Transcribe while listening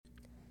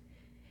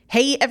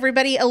Hey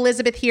everybody,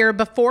 Elizabeth here.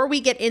 Before we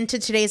get into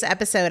today's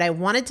episode, I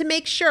wanted to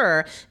make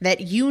sure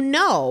that you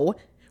know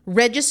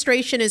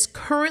registration is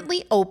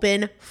currently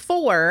open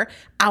for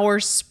our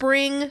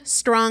Spring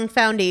Strong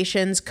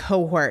Foundations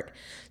cohort.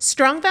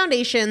 Strong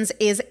Foundations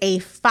is a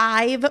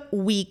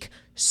 5-week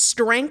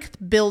strength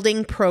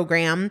building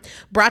program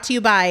brought to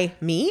you by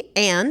me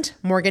and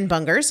Morgan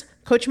Bungers.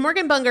 Coach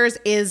Morgan Bungers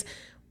is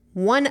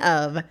one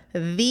of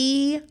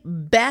the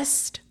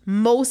best,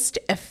 most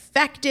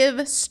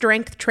effective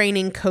strength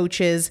training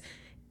coaches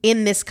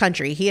in this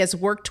country. He has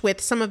worked with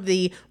some of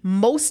the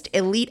most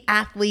elite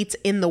athletes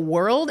in the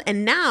world,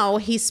 and now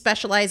he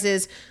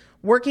specializes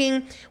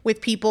working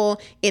with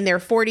people in their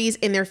 40s,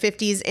 in their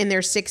 50s, in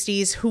their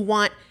 60s who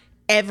want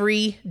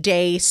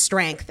everyday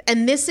strength.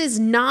 And this is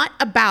not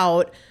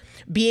about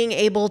being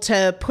able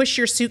to push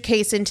your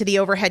suitcase into the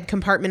overhead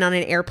compartment on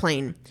an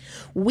airplane.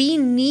 We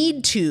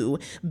need to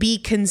be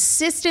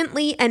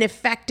consistently and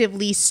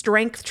effectively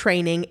strength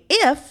training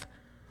if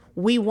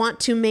we want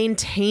to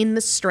maintain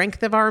the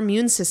strength of our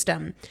immune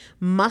system.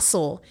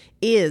 Muscle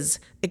is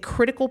a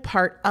critical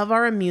part of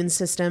our immune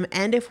system,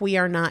 and if we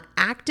are not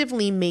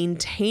actively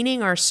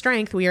maintaining our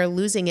strength, we are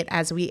losing it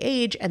as we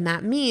age, and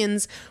that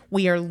means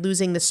we are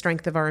losing the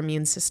strength of our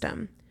immune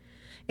system.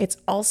 It's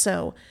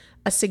also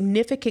a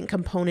significant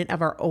component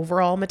of our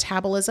overall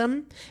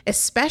metabolism,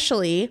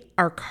 especially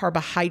our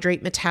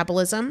carbohydrate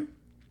metabolism.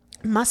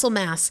 Muscle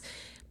mass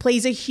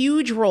plays a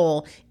huge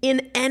role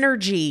in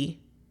energy,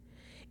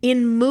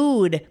 in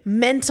mood,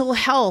 mental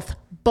health,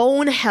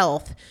 bone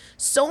health,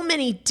 so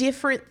many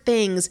different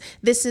things.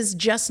 This is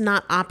just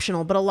not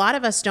optional, but a lot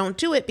of us don't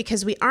do it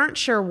because we aren't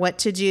sure what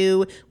to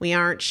do. We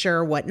aren't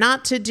sure what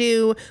not to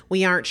do.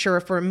 We aren't sure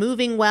if we're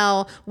moving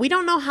well. We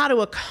don't know how to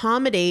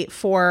accommodate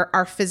for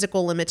our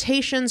physical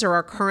limitations or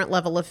our current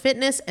level of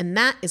fitness, and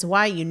that is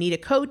why you need a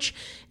coach,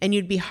 and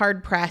you'd be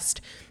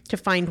hard-pressed to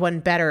find one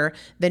better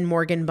than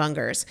Morgan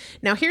Bungers.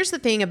 Now, here's the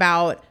thing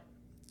about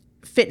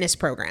fitness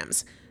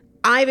programs.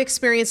 I've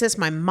experienced this.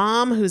 My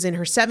mom, who's in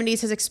her 70s,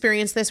 has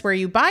experienced this, where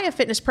you buy a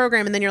fitness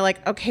program and then you're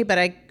like, okay, but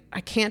I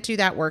can't do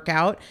that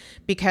workout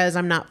because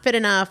I'm not fit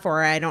enough,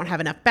 or I don't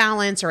have enough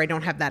balance, or I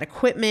don't have that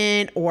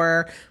equipment,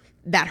 or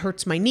that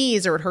hurts my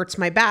knees, or it hurts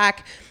my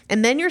back.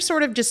 And then you're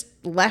sort of just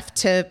left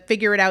to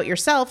figure it out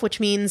yourself, which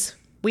means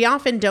we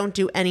often don't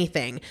do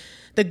anything.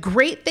 The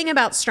great thing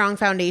about Strong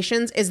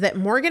Foundations is that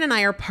Morgan and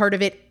I are part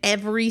of it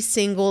every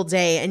single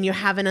day, and you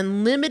have an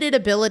unlimited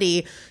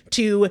ability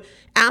to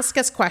ask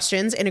us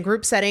questions in a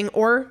group setting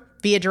or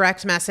via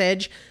direct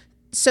message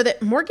so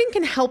that Morgan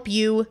can help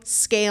you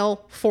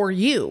scale for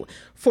you,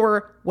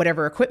 for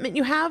whatever equipment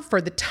you have, for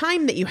the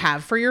time that you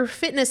have, for your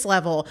fitness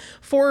level,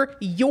 for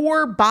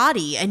your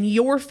body and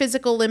your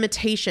physical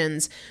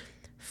limitations.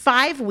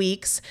 5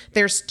 weeks,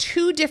 there's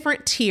 2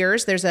 different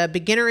tiers. There's a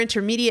beginner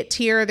intermediate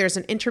tier. There's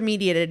an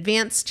intermediate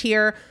advanced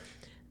tier.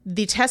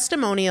 The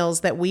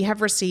testimonials that we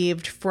have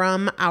received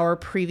from our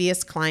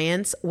previous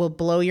clients will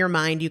blow your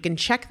mind. You can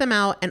check them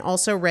out and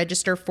also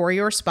register for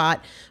your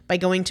spot by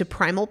going to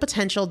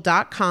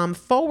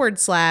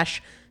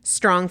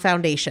primalpotential.com/strong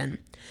foundation.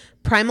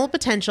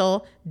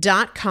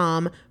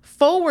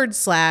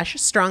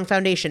 primalpotential.com/strong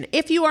foundation.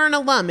 If you are an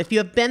alum, if you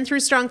have been through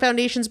Strong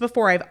Foundations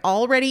before, I've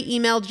already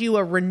emailed you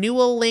a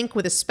renewal link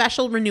with a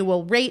special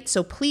renewal rate,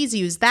 so please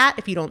use that.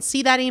 If you don't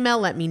see that email,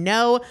 let me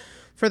know.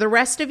 For the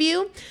rest of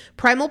you,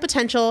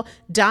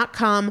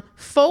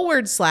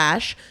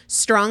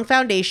 primalpotential.com/strong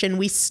foundation.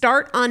 We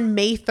start on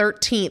May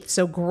 13th,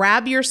 so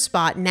grab your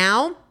spot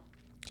now.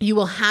 You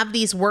will have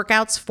these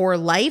workouts for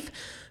life.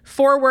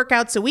 4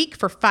 workouts a week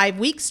for 5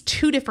 weeks,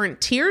 2 different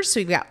tiers. So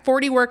you've got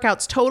 40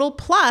 workouts total.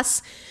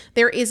 Plus,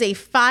 there is a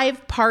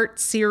 5-part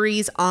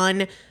series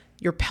on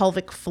your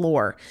pelvic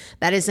floor.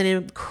 That is an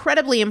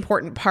incredibly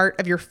important part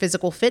of your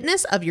physical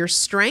fitness, of your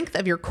strength,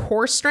 of your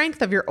core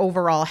strength, of your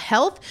overall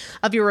health,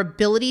 of your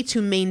ability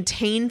to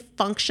maintain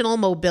functional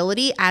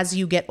mobility as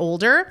you get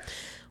older.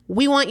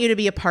 We want you to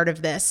be a part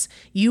of this.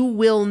 You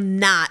will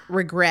not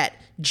regret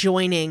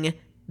joining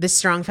the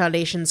Strong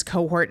Foundations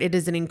cohort. It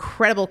is an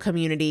incredible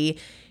community.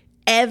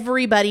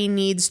 Everybody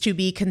needs to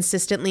be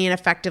consistently and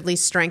effectively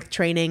strength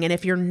training. And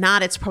if you're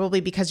not, it's probably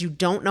because you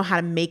don't know how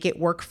to make it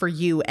work for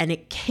you. And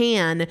it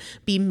can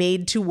be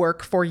made to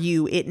work for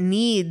you. It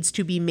needs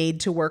to be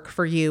made to work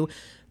for you.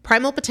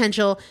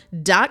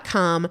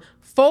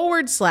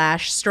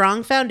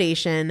 primalpotential.com/strong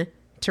foundation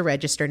to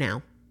register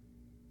now.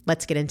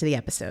 Let's get into the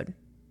episode.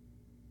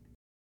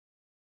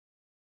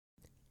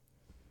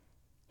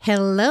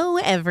 Hello,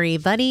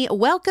 everybody.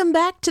 Welcome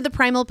back to the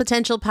Primal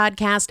Potential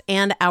Podcast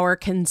and our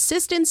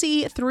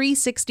Consistency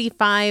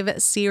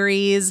 365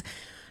 series.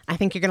 I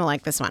think you're going to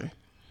like this one.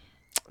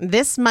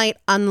 This might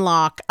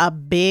unlock a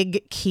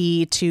big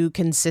key to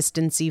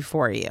consistency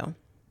for you.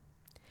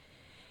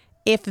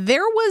 If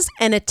there was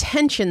an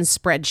attention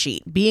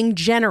spreadsheet being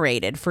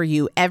generated for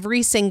you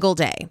every single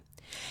day,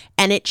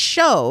 and it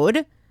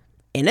showed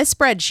in a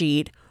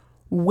spreadsheet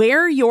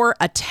where your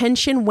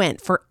attention went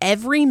for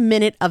every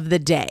minute of the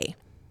day,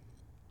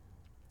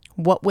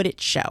 what would it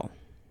show?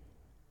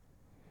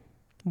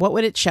 What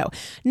would it show?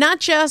 Not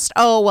just,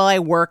 oh, well, I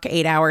work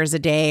 8 hours a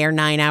day or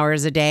 9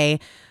 hours a day.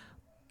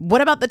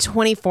 What about the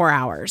 24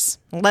 hours?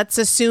 Let's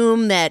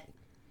assume that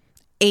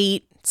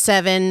 8,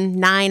 7,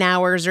 9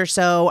 hours or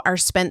so are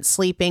spent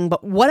sleeping.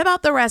 But what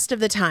about the rest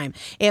of the time?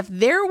 If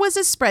there was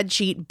a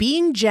spreadsheet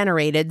being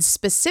generated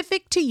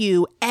specific to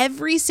you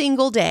every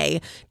single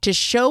day to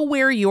show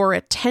where your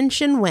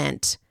attention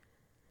went,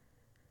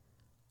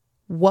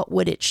 what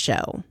would it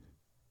show?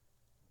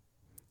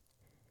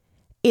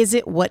 Is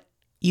it what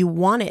you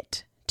want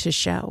it to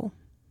show?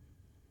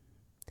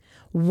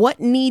 What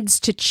needs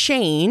to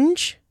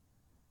change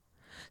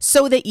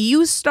so that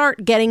you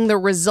start getting the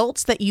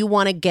results that you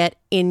want to get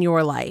in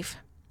your life?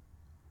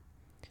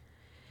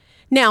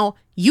 Now,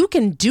 you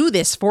can do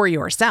this for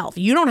yourself.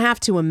 You don't have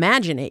to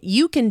imagine it.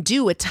 You can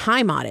do a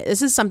time audit.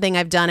 This is something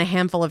I've done a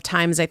handful of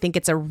times. I think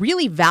it's a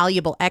really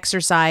valuable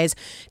exercise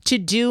to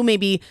do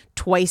maybe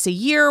twice a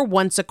year,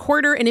 once a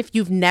quarter. And if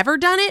you've never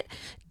done it,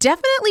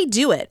 definitely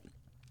do it.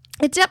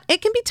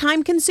 It can be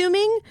time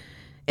consuming,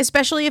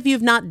 especially if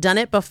you've not done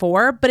it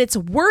before, but it's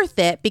worth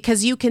it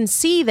because you can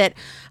see that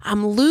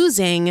I'm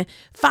losing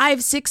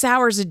 5-6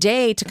 hours a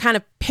day to kind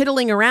of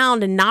piddling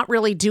around and not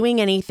really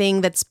doing anything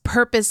that's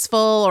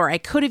purposeful, or I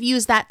could have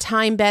used that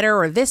time better,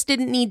 or this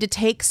didn't need to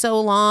take so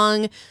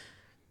long.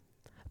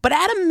 But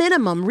at a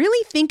minimum,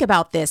 really think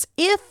about this.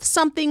 If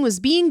something was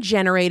being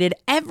generated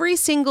every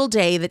single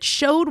day that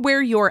showed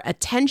where your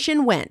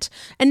attention went,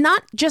 and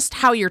not just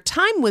how your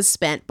time was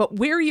spent, but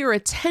where your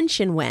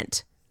attention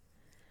went,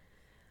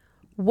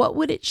 what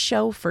would it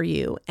show for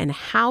you, and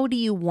how do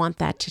you want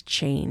that to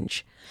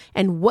change?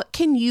 And what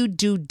can you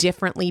do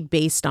differently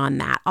based on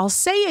that? I'll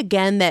say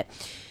again that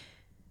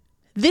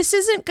this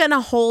isn't going to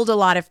hold a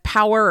lot of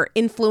power or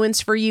influence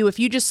for you if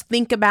you just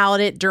think about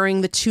it during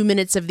the 2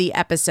 minutes of the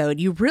episode.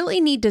 You really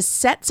need to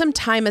set some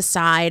time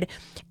aside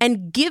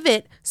and give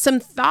it some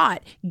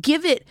thought,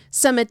 give it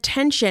some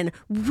attention,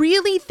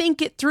 really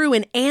think it through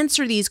and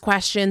answer these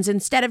questions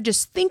instead of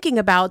just thinking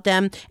about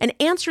them, and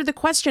answer the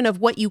question of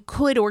what you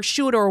could or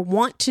should or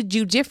want to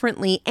do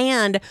differently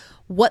and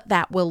what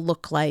that will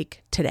look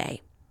like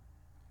today.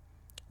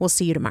 We'll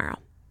see you tomorrow.